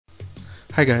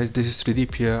Hi guys, this is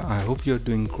Srideep here. I hope you're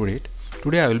doing great.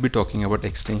 Today I will be talking about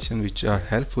extensions which are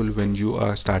helpful when you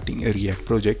are starting a React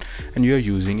project and you are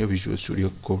using a Visual Studio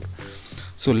Code.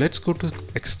 So let's go to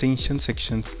extension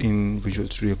sections in Visual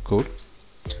Studio Code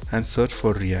and search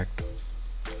for React.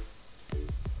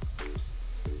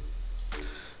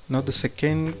 Now the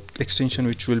second extension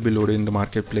which will be loaded in the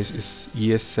marketplace is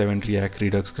ES7 React,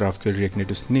 Redux, GraphQL, React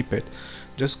Native Snippet.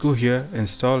 Just go here,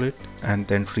 install it, and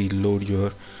then reload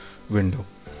your window.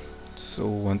 So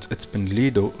once it's been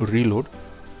reload,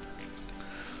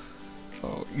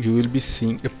 you will be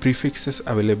seeing a prefixes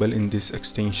available in these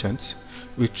extensions,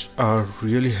 which are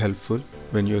really helpful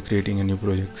when you are creating a new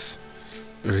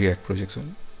React projects.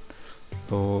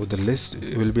 So the list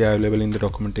will be available in the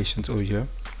documentations over here.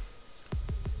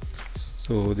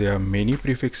 So there are many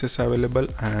prefixes available,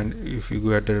 and if you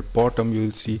go at the bottom you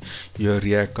will see your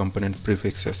React component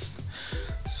prefixes.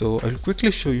 So I'll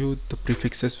quickly show you the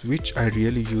prefixes which I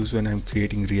really use when I'm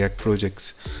creating React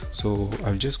projects. So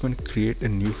I'm just going to create a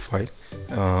new file.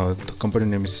 The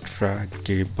component name is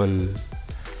trackable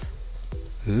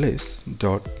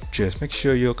list.js. Make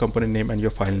sure your component name and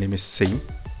your file name is same.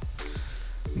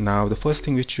 Now the first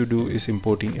thing which you do is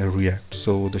importing a React.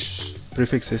 So the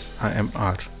prefix is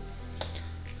imr.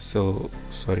 So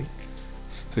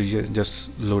you're just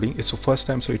loading. It's the first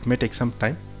time, so it may take some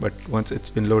time, but once it's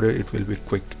been loaded it will be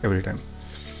quick every time.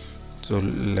 So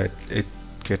let it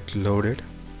get loaded.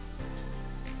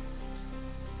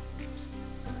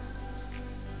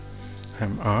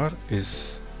 MR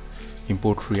is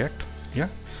import React, yeah,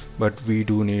 but we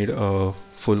do need a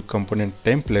full component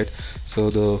template, so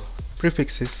the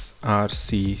prefix is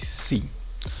rcc.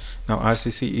 Now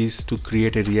rcc is to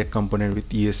create a React component with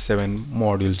ES7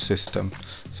 module system.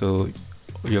 So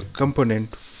your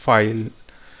component file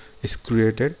is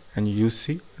created, and you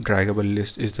see draggable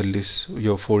list is the list,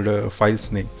 your folder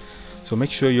file's name. So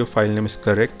make sure your file name is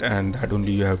correct, and that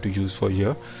only you have to use for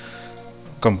your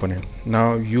component.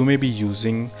 Now you may be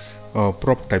using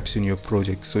prop types in your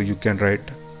project, so you can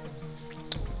write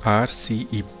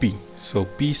rcep. So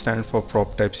P stands for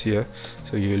prop types here,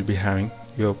 so you will be having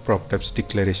your prop types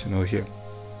declaration over here.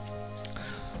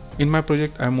 In my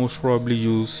project I most probably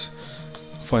use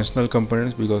functional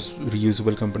components because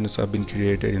reusable components have been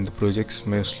created in the projects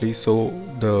mostly. So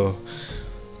the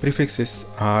prefix is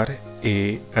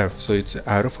raf, so it's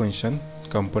arrow function,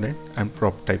 component, and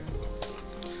prop type.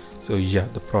 So yeah,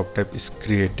 the prop type is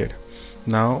created.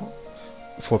 Now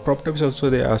for prop types also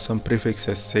there are some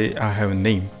prefixes. Say I have a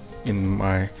name in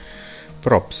my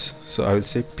props, so I will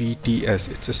say pts.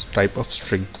 It's a type of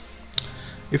string.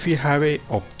 If you have a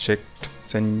object,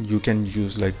 then you can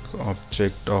use like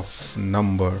object of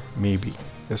number, maybe,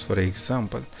 just for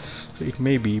example. So it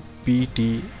may be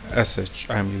ptsh.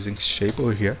 I am using shape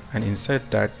over here, and inside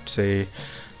that say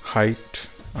height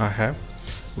I have,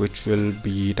 which will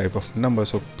be type of number,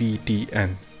 so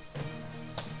ptn.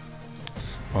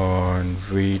 On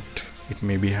weight it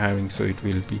may be having, so it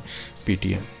will be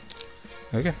ptn.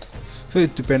 Okay, so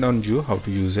it depends on you how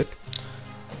to use it.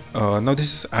 Now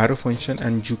this is arrow function,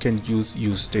 and you can use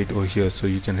useState over here. So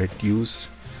you can write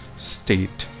useState,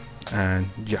 and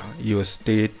yeah, your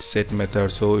state set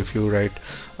method. So if you write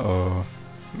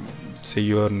say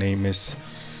your name is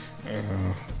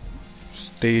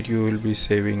state, you will be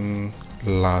saving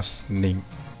last name.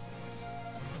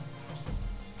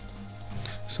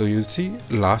 So you'll see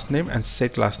last name and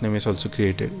set last name is also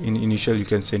created. In initial you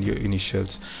can send your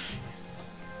initials.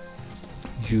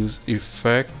 Use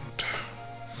effect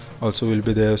also will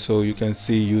be there, so you can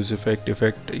see use effect,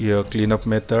 your cleanup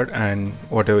method, and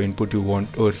whatever input you want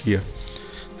over here.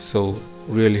 So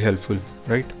really helpful,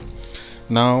 right?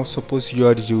 Now suppose you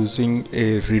are using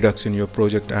a Redux in your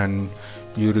project and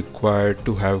you require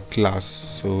to have class,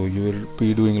 so you will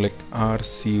be doing like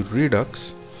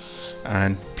rcredux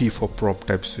and P for prop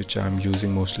types, which I'm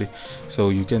using mostly. So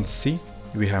you can see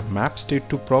we have map state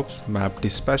to props, map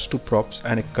dispatch to props,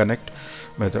 and a connect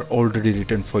method already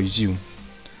written for you,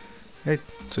 right?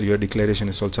 So your declaration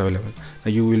is also available.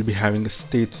 Now you will be having a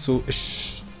state, so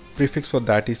prefix for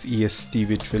that is est,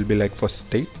 which will be like for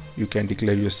state. You can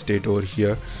declare your state over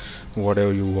here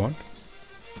whatever you want.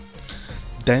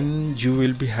 Then you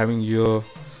will be having your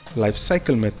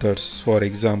lifecycle methods. For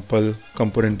example,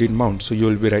 component did mount, so you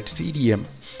will be write cdm,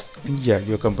 and yeah,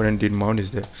 your component did mount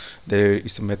is there. There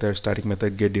is a method, static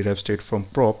method, get derived state from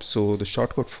prop. So the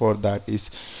shortcut for that is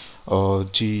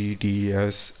gdsfp,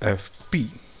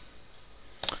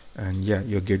 and yeah,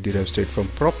 your get derived state from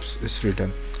props is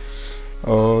written.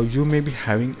 You may be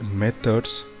having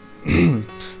methods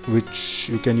which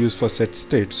you can use for set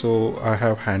state. So I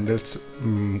have handles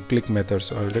click methods,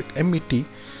 so I will write met,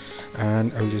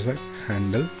 and I will just like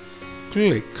handle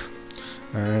click,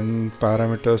 and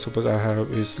parameter suppose I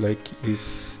have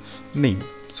is name.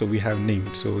 So we have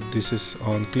name, so this is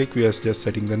on click we are just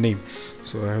setting the name,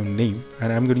 so I have name,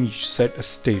 and I'm going to set a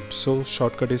state, so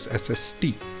shortcut is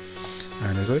sst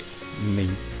and it's like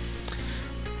name.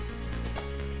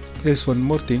 There's one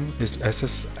more thing is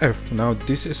ssf. Now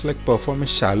this is like perform a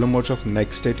shallow merge of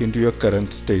next state into your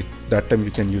current state. That time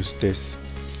you can use this.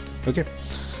 Okay,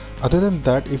 other than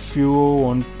that, if you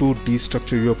want to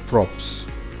destructure your props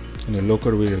in a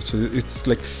local variable, so it's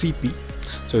like cp,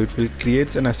 so it will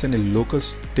create and assign a local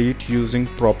state using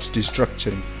props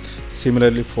destructuring.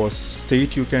 Similarly for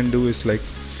state you can do is like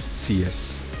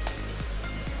cs.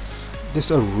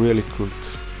 These are really quick.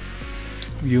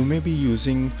 You may be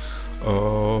using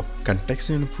context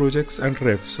in projects and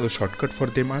ref, so shortcut for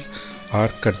them are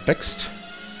context,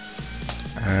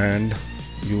 and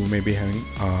you may be having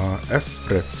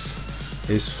fref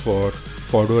is for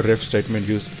forward ref statement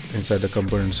used inside the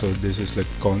component, so this is like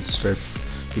const ref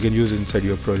you can use inside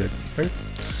your project, right?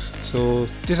 So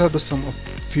these are the some of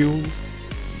few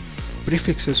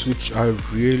prefixes which are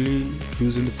really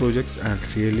used in the projects and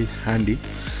really handy.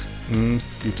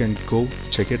 You can go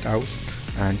check it out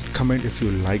and comment if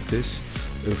you like this.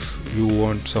 If you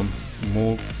want some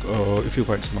more, if you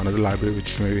find some another library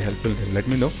which may be helpful, then let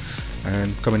me know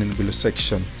and comment in the below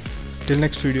section. Till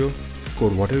next video,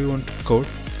 code whatever you want to code,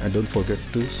 and don't forget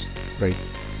to write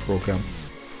program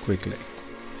quickly.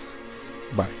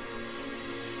 Bye.